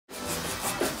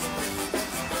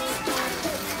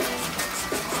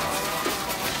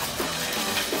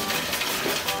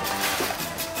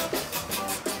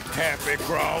Happy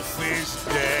Crawfish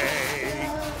Day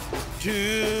to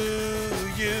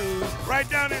you. Right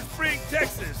down in Spring,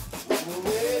 Texas.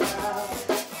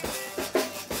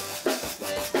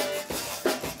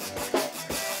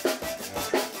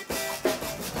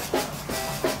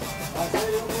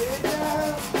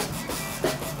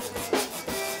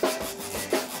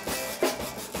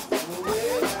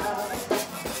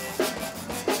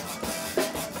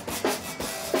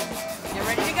 You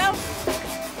ready to go?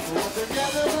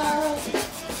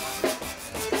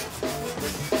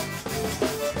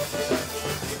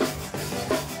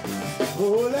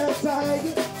 Pull that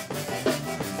tiger.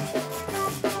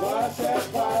 Watch that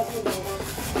possible.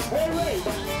 Hey, wait.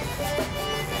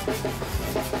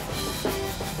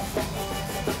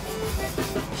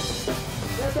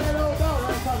 Get that old dog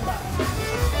I'm talking about.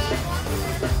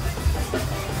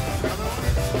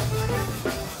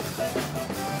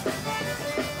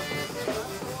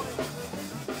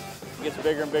 It gets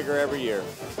bigger and bigger every year.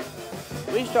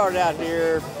 We started out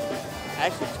here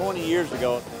actually 20 years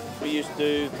ago. We used to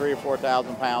do 3,000 or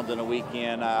 4,000 pounds in a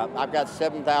weekend. I've got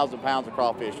 7,000 pounds of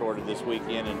crawfish ordered this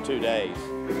weekend in 2 days.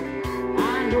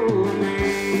 I know a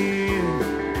man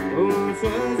who was a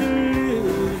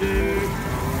loser.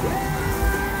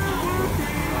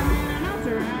 I'll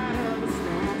turn out of a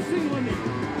storm. Sing with me.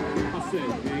 I said,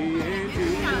 me and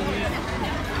you.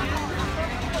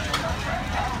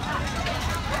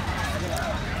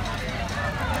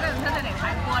 我等他在哪开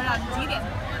锅，让你几点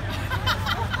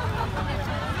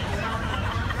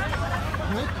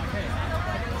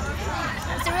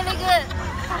？It's really good.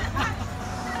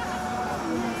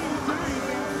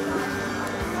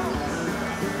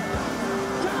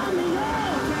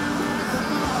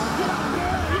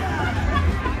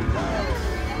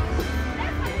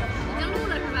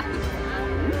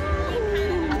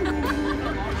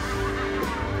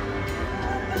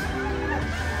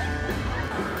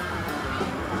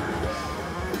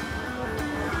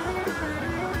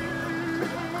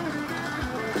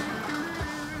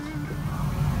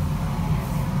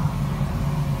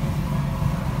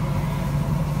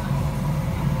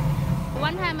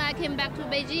 One time I came back to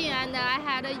Beijing and I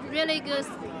had a really good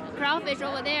crawfish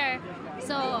over there,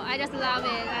 so I just love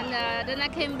it. And then I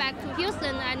came back to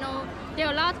Houston. I know there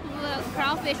are a lot of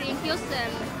crawfish in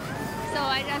Houston, so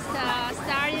I just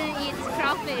started to eat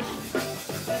crawfish.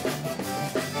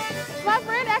 My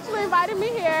friend actually invited me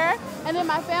here, and then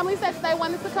my family said that they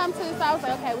wanted to come too, so I was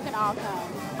like, okay, we can all come.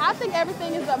 I think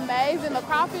everything is amazing. The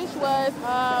crawfish was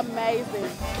amazing.